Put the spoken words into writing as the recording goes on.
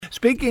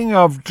Speaking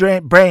of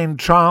brain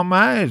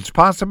trauma, it's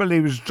possible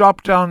he was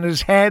dropped on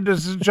his head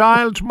as a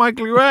child to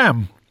Michael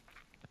Graham.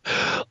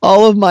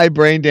 All of my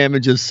brain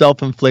damage is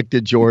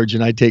self-inflicted, George,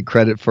 and I take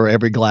credit for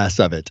every glass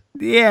of it.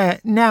 Yeah.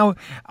 Now,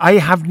 I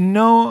have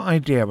no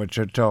idea what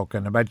you're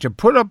talking about. You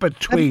put up a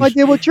tweet. I have no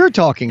idea what you're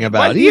talking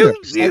about either.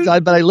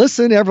 But I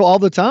listen all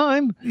the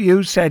time.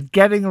 You said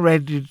getting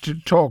ready to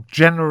talk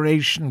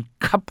Generation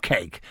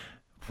Cupcake.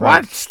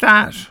 What's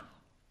that?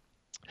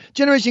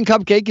 Generation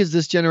Cupcake is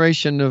this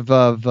generation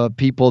of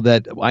people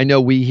that I know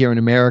we here in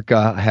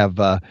America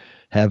have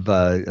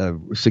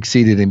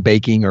succeeded in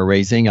baking or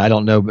raising. I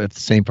don't know if it's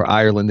the same for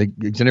Ireland. The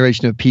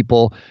generation of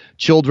people,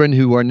 children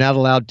who are not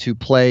allowed to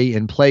play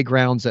in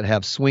playgrounds that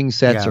have swing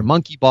sets or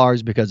monkey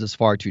bars because it's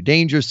far too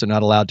dangerous. They're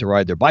not allowed to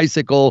ride their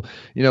bicycle,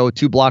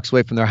 2 blocks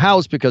away from their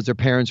house because their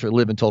parents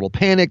live in total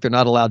panic. They're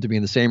not allowed to be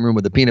in the same room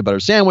with a peanut butter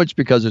sandwich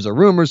because there's a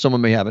rumor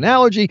someone may have an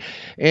allergy.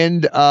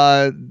 And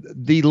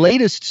the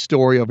latest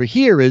story over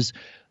here is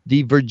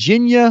the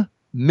Virginia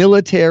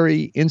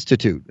Military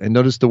Institute, and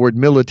notice the word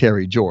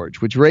military, George,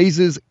 which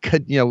educates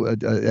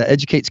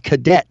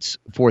cadets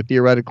for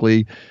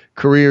theoretically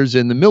careers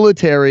in the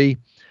military.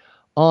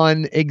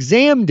 On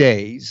exam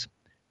days,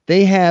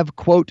 they have,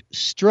 quote,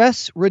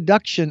 stress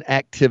reduction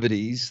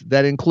activities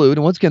that include,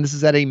 and once again, this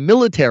is at a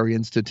military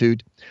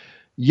institute,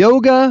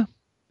 yoga,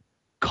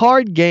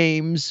 card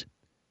games,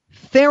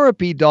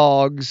 therapy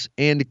dogs,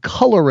 and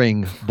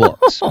coloring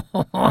books.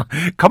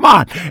 Come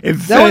on. I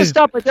want to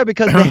stop right there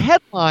because the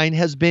headline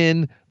has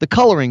been the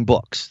coloring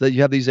books, that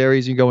you have these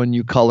areas you go and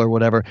you color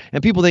whatever.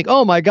 And people think,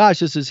 oh my gosh,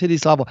 this is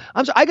hideous awful.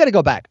 I'm sorry, I got to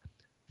go back.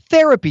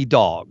 Therapy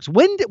dogs.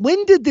 When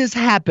did this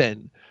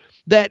happen?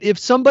 That if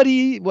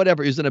somebody,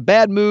 whatever, is in a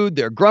bad mood,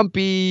 they're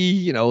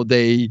grumpy,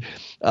 they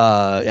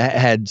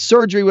had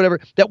surgery, whatever,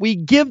 that we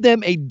give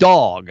them a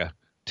dog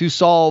to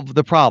solve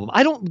the problem.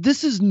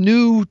 This is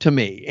new to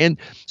me. And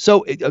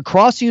so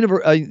across the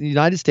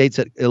United States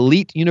at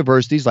elite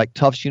universities like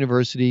Tufts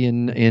University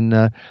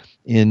in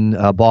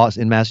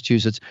Boston, in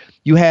Massachusetts,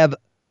 you have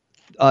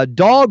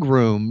dog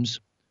rooms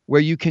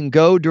where you can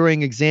go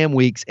during exam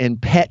weeks and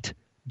pet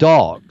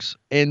dogs.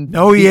 And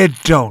no, you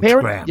don't,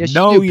 Graham. Yes,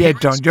 no, you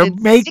don't. You're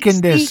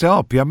making this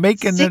up. You're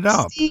making it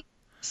up.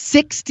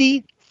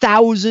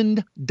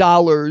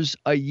 $60,000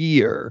 a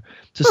year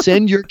to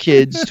send your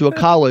kids to a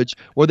college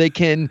where they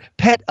can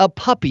pet a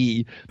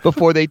puppy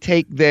before they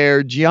take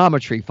their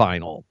geometry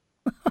final.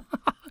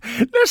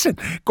 Listen,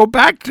 go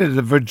back to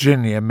the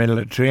Virginia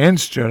Military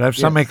Institute. I have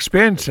some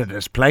experience at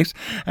this place.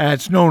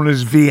 It's known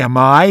as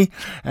VMI.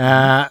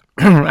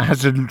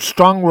 Has a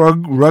strong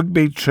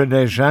rugby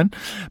tradition,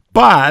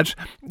 but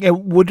it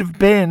would have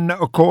been,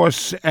 of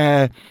course,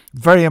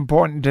 very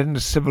important in the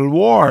Civil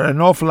War.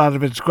 An awful lot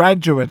of its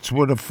graduates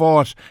would have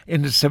fought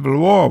in the Civil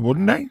War,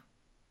 wouldn't they?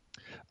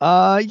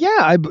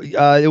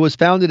 It was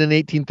founded in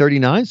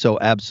 1839, so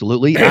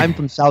absolutely. I'm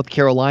from South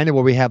Carolina,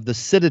 where we have the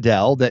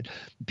Citadel that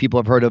people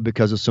have heard of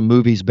because of some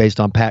movies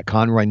based on Pat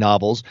Conroy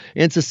novels.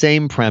 And it's the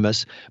same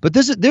premise, but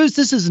this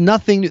is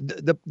nothing.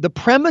 The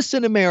premise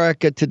in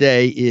America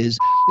today is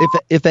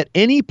if at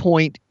any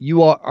point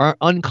you are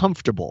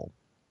uncomfortable,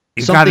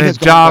 you got a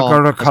dog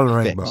or a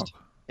coloring book.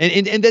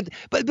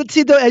 But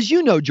see, though, as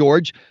you know,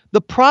 George,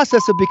 the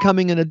process of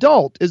becoming an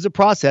adult is the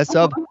process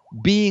of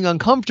being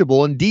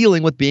uncomfortable and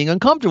dealing with being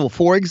uncomfortable.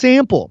 For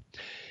example,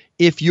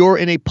 if you're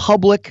in a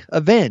public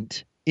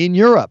event in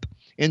Europe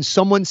and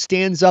someone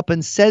stands up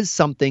and says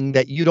something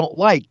that you don't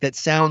like, that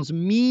sounds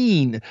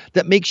mean,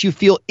 that makes you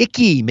feel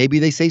icky, maybe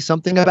they say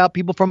something about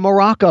people from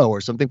Morocco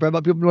or something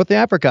about people from North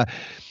Africa,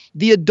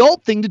 the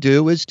adult thing to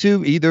do is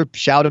to either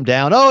shout him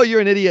down, oh,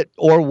 you're an idiot,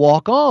 or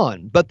walk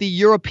on. But the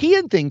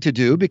European thing to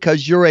do,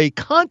 because you're a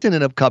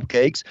continent of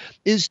cupcakes,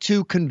 is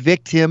to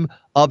convict him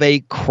of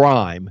a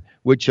crime,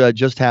 which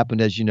just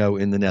happened, as you know,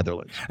 in the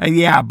Netherlands.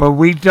 Yeah, but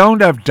we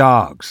don't have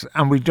dogs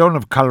and we don't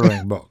have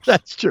coloring books.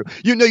 That's true.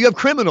 You have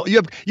criminal,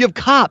 you have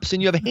cops,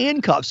 and you have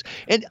handcuffs.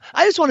 And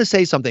I just want to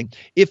say something.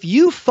 If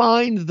you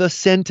find the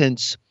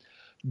sentence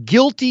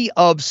guilty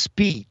of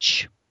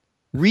speech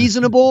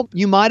reasonable,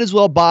 you might as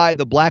well buy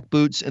the black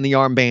boots and the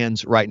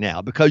armbands right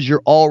now, because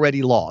you're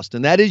already lost.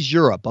 And that is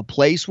Europe, a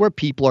place where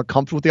people are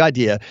comfortable with the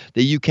idea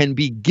that you can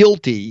be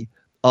guilty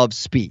of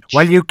speech.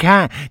 Well, you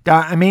can't.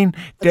 I mean,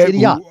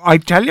 I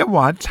tell you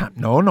what's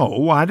happening.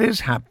 What is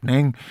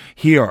happening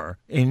here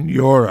in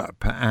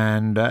Europe,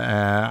 and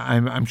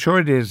I'm sure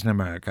it is in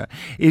America,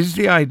 is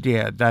the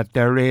idea that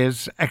there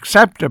is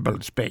acceptable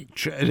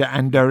speech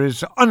and there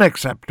is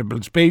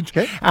unacceptable speech.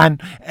 Okay.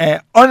 And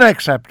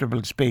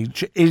unacceptable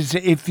speech is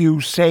if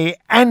you say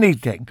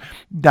anything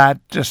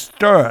that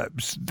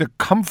disturbs the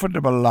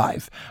comfortable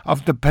life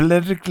of the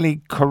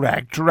politically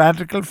correct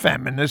radical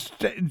feminist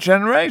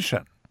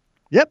generation.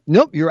 Yep.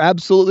 Nope. You're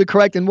absolutely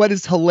correct. And what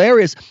is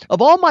hilarious,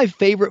 of all my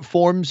favorite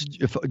forms,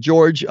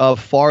 George, of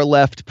far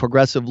left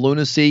progressive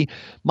lunacy,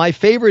 my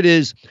favorite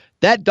is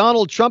that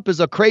Donald Trump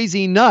is a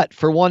crazy nut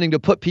for wanting to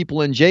put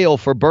people in jail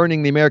for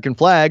burning the American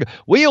flag.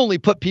 We only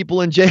put people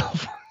in jail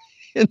for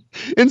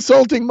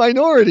insulting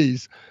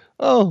minorities.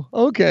 Oh,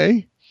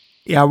 okay.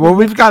 Yeah, well,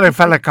 we've got a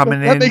fella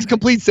coming in. That makes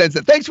complete sense.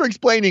 Thanks for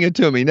explaining it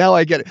to me. Now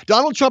I get it.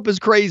 Donald Trump is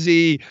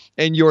crazy,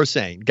 and you're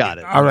sane. Got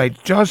it. All right,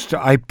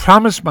 I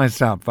promised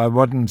myself I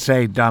wouldn't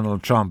say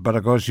Donald Trump, but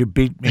of course you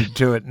beat me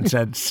to it and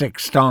said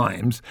 6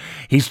 times.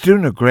 He's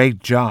doing a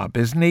great job,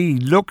 isn't he? He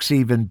looks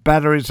even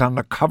better. He's on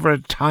the cover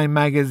of Time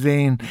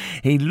magazine.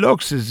 He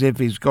looks as if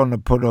he's going to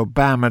put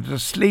Obama to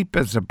sleep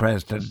as a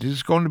president.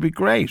 He's going to be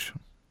great.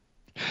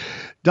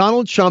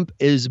 Donald Trump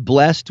is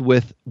blessed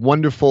with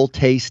wonderful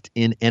taste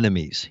in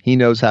enemies. He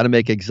knows how to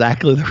make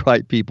exactly the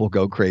right people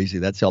go crazy.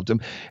 That's helped him.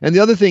 And the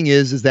other thing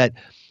is that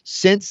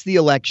since the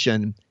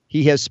election,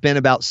 he has spent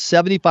about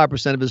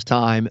 75% of his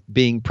time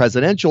being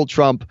presidential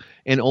Trump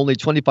and only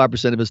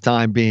 25% of his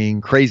time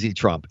being crazy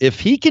Trump. If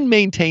he can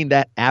maintain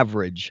that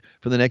average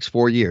for the next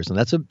 4 years, and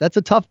that's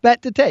a tough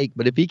bet to take,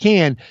 but if he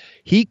can,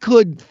 he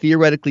could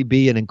theoretically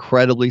be an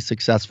incredibly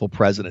successful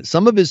president.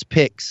 Some of his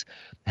picks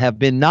have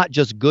been not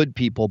just good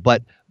people,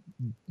 but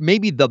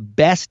maybe the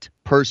best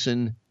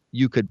person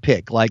you could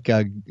pick, like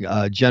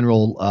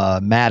General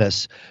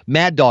Mattis,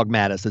 Mad Dog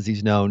Mattis, as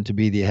he's known to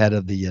be the head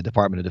of the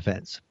Department of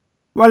Defense.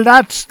 Well,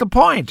 that's the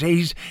point.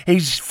 He's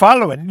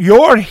following.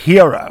 Your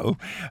hero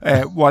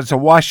was a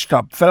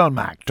washed-up film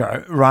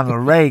actor,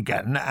 Ronald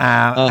Reagan,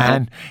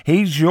 and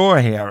he's your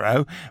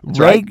hero.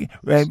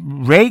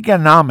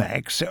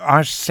 Reaganomics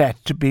are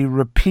set to be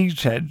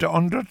repeated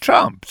under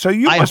Trump, so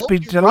you must be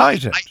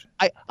delighted. Right.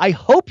 I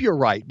hope you're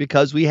right,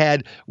 because we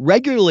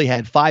regularly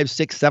had 5,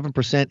 6,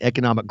 7%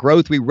 economic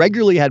growth. We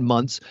regularly had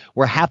months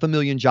where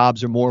 500,000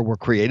 jobs or more were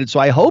created. So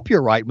I hope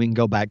you're right. We can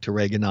go back to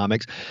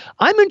Reaganomics.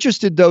 I'm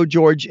interested, though,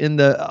 George, in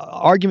the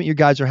argument you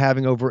guys are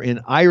having over in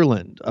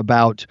Ireland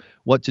about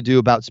what to do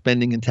about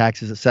spending and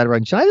taxes, et cetera.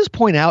 And should I just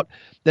point out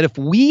that if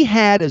we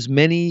had as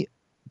many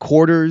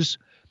quarters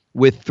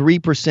with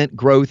 3%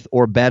 growth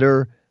or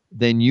better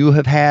than you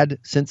have had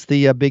since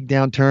the big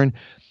downturn,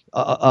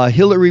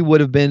 Hillary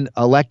would have been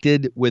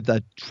elected with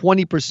a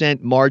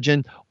 20%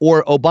 margin,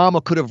 or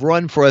Obama could have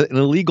run for an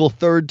illegal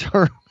third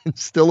term and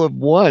still have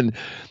won.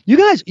 You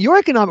guys, your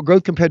economic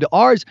growth compared to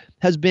ours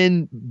has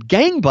been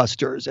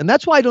gangbusters. And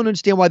that's why I don't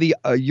understand why the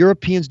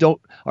Europeans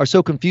are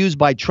so confused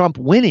by Trump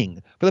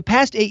winning. For the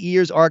past 8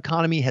 years, our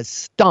economy has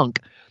stunk.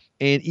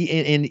 And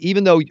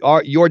even though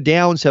your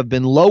downs have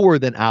been lower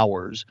than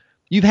ours,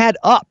 you've had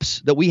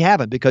ups that we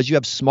haven't, because you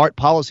have smart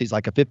policies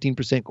like a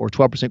 15% or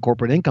 12%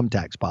 corporate income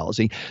tax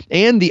policy.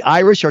 And the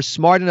Irish are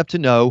smart enough to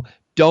know,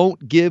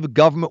 don't give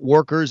government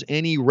workers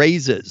any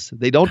raises.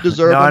 They don't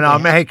deserve them. No,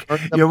 Meg,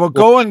 you were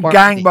going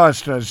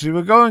gangbusters. You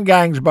were going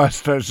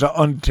gangbusters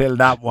until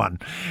that one.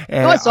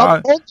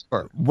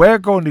 We're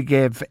going to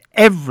give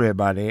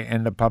everybody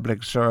in the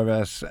public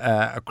service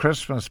a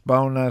Christmas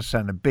bonus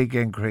and a big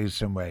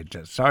increase in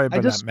wages. Sorry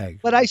about that, Meg.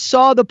 But I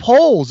saw the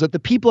polls that the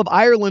people of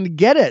Ireland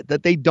get it,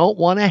 that they don't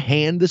want to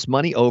hand this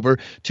money over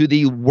to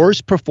the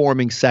worst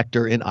performing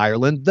sector in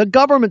Ireland, the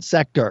government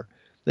sector.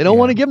 They don't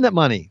want to give them that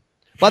money.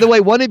 By the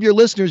way, one of your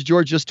listeners,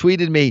 George, just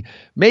tweeted me,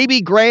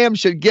 maybe Graham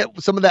should get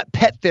some of that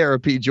pet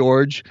therapy,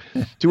 George,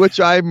 to which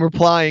I'm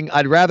replying,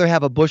 I'd rather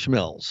have a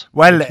Bushmills.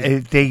 Well,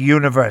 the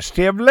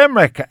University of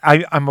Limerick,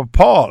 I'm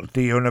appalled.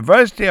 The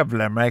University of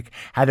Limerick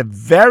had a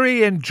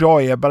very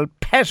enjoyable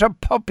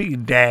pet-a-puppy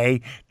day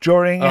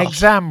during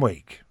exam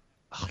week,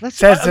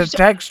 says the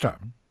texter.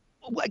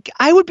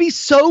 I would be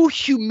so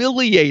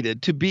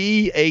humiliated to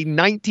be a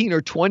 19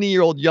 or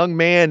 20-year-old young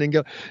man and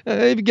go,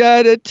 I've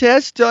got a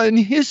test on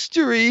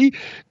history.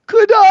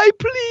 Could I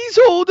please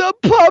hold a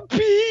puppy?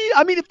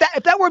 I mean, if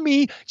that were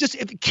me,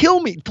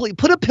 kill me. Please,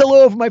 put a pillow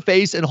over my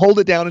face and hold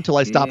it down until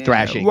I stop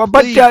thrashing. Well,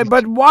 but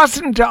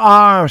wasn't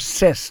our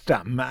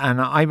system,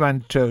 and I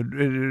went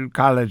to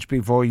college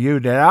before you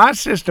did, our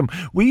system,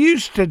 we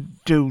used to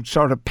do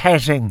sort of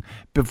petting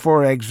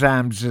before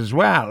exams as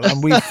well,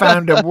 and we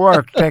found it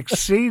worked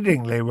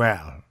exceedingly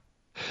well.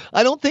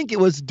 I don't think it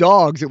was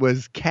dogs. It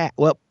was cat.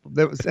 Well,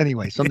 there was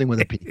anyway something with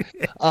a P.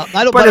 It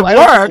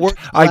worked.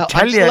 I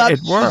tell you, it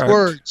worked.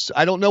 Words.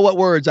 I don't know what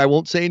words. I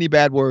won't say any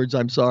bad words.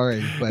 I'm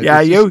sorry. But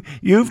yeah,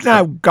 you've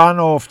now gone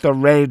off the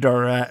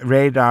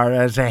radar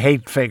as a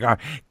hate figure.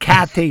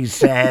 Kathy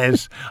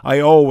says, I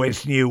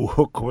always knew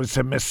Hook was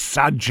a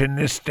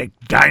misogynistic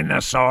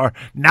dinosaur.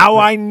 Now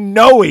I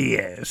know he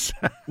is.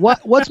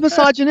 What's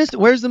misogynist?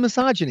 Where's the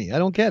misogyny? I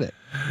don't get it.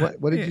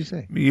 What did you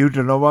say? You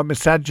don't know what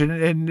misogyny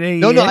is?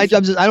 No, I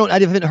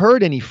haven't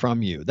heard any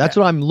from you. That's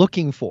what I'm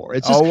looking for.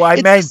 It's just,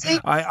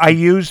 I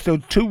used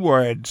the 2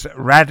 words,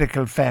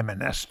 radical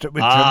feminist,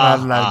 which are not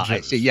allowed to.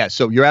 I see. Yeah,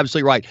 so you're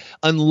absolutely right.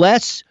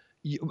 Unless,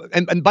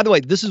 and by the way,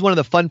 this is one of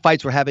the fun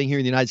fights we're having here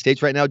in the United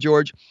States right now,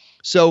 George.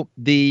 So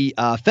the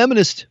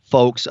feminist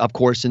folks, of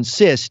course,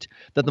 insist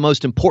that the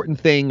most important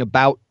thing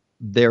about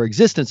their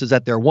existence is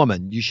that they're a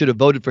woman. You should have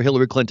voted for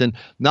Hillary Clinton,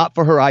 not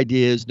for her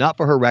ideas, not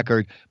for her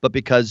record, but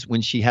because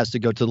when she has to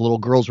go to the little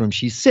girls' room,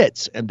 she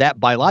sits. And that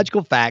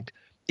biological fact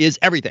is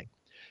everything.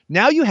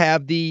 Now you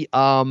have the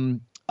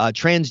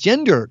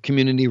transgender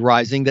community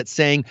rising that's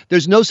saying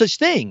there's no such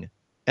thing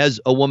as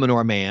a woman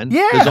or a man.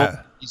 Yeah. There's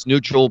these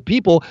neutral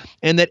people,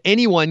 and that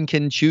anyone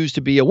can choose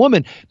to be a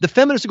woman. The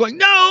feminists are going,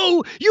 no,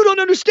 no, you don't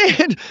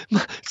understand.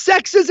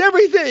 Sex is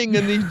everything.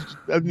 And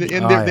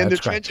they're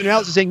trenching their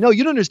houses saying, no,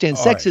 you don't understand.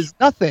 Sex is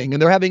nothing.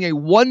 And they're having a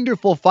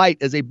wonderful fight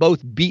as they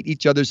both beat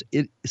each other's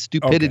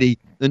stupidity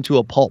into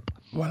a pulp.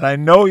 Well, I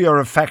know your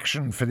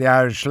affection for the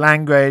Irish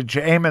language.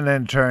 Eamon,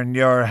 in turn,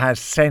 has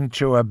sent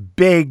you a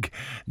big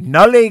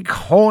Nullig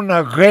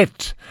Hona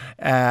Grit,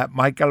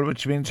 Michael,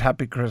 which means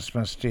Happy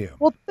Christmas to you.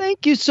 Well,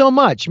 thank you so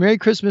much. Merry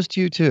Christmas to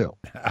you, too.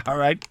 All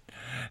right.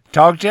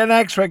 Talk to you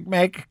next week,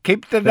 Mick.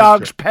 Keep the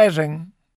dogs petting.